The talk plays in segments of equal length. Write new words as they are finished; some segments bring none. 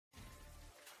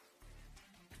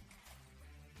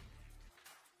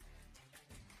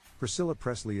Priscilla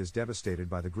Presley is devastated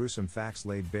by the gruesome facts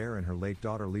laid bare in her late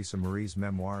daughter Lisa Marie's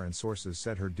memoir, and sources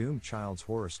said her doomed child's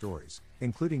horror stories,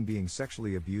 including being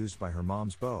sexually abused by her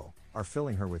mom's beau, are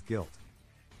filling her with guilt.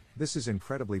 This is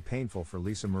incredibly painful for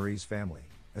Lisa Marie's family,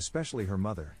 especially her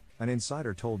mother, an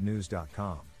insider told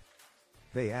news.com.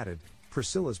 They added,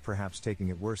 Priscilla's perhaps taking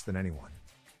it worse than anyone.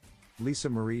 Lisa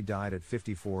Marie died at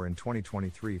 54 in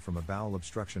 2023 from a bowel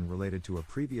obstruction related to a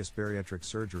previous bariatric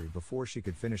surgery before she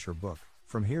could finish her book,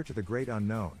 From Here to the Great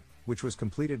Unknown, which was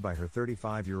completed by her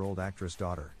 35-year-old actress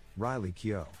daughter, Riley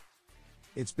Keough.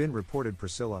 It's been reported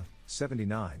Priscilla,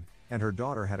 79, and her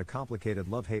daughter had a complicated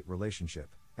love-hate relationship,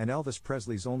 and Elvis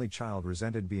Presley's only child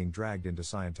resented being dragged into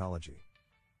Scientology.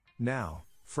 Now,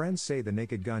 friends say the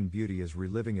Naked Gun beauty is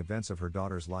reliving events of her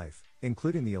daughter's life,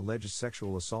 including the alleged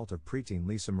sexual assault of preteen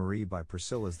Lisa Marie by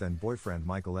Priscilla's then-boyfriend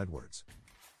Michael Edwards.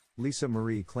 Lisa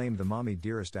Marie claimed the Mommy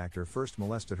Dearest actor first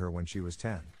molested her when she was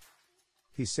 10.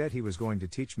 He said he was going to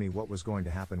teach me what was going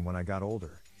to happen when I got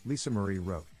older, Lisa Marie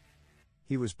wrote.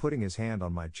 He was putting his hand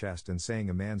on my chest and saying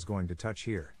a man's going to touch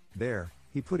here, there,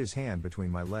 he put his hand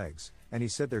between my legs, and he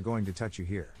said they're going to touch you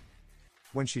here.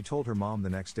 When she told her mom the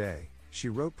next day, she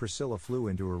wrote Priscilla flew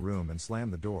into her room and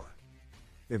slammed the door.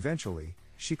 Eventually,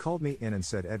 she called me in and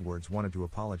said Edwards wanted to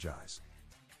apologize.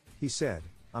 He said,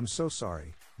 I'm so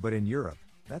sorry, but in Europe,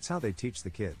 that's how they teach the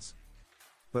kids.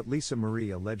 But Lisa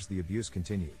Marie alleged the abuse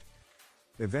continued.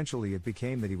 Eventually it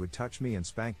became that he would touch me and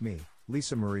spank me,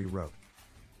 Lisa Marie wrote.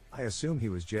 I assume he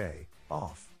was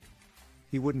off.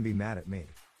 He wouldn't be mad at me.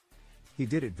 He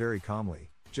did it very calmly,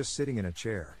 just sitting in a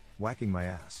chair, whacking my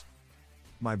ass.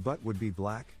 My butt would be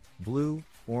black, blue,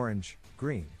 orange,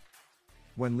 green.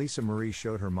 When Lisa Marie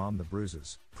showed her mom the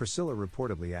bruises, Priscilla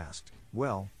reportedly asked,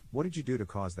 well, what did you do to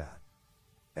cause that?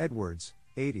 Edwards,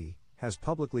 80, has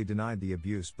publicly denied the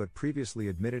abuse but previously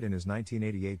admitted in his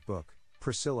 1988 book,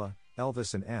 Priscilla,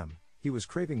 Elvis and M, he was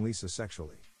craving Lisa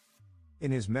sexually. In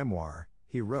his memoir,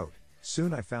 he wrote,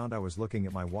 soon I found I was looking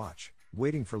at my watch,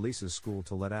 waiting for Lisa's school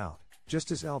to let out, just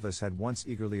as Elvis had once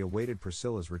eagerly awaited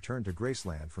Priscilla's return to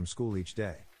Graceland from school each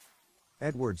day.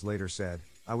 Edwards later said,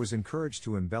 I was encouraged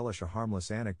to embellish a harmless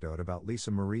anecdote about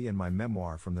Lisa Marie in my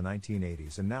memoir from the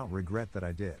 1980s and now regret that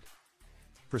I did.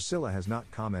 Priscilla has not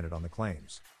commented on the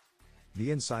claims.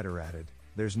 The insider added,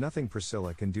 there's nothing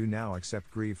Priscilla can do now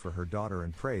except grieve for her daughter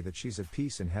and pray that she's at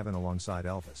peace in heaven alongside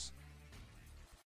Elvis.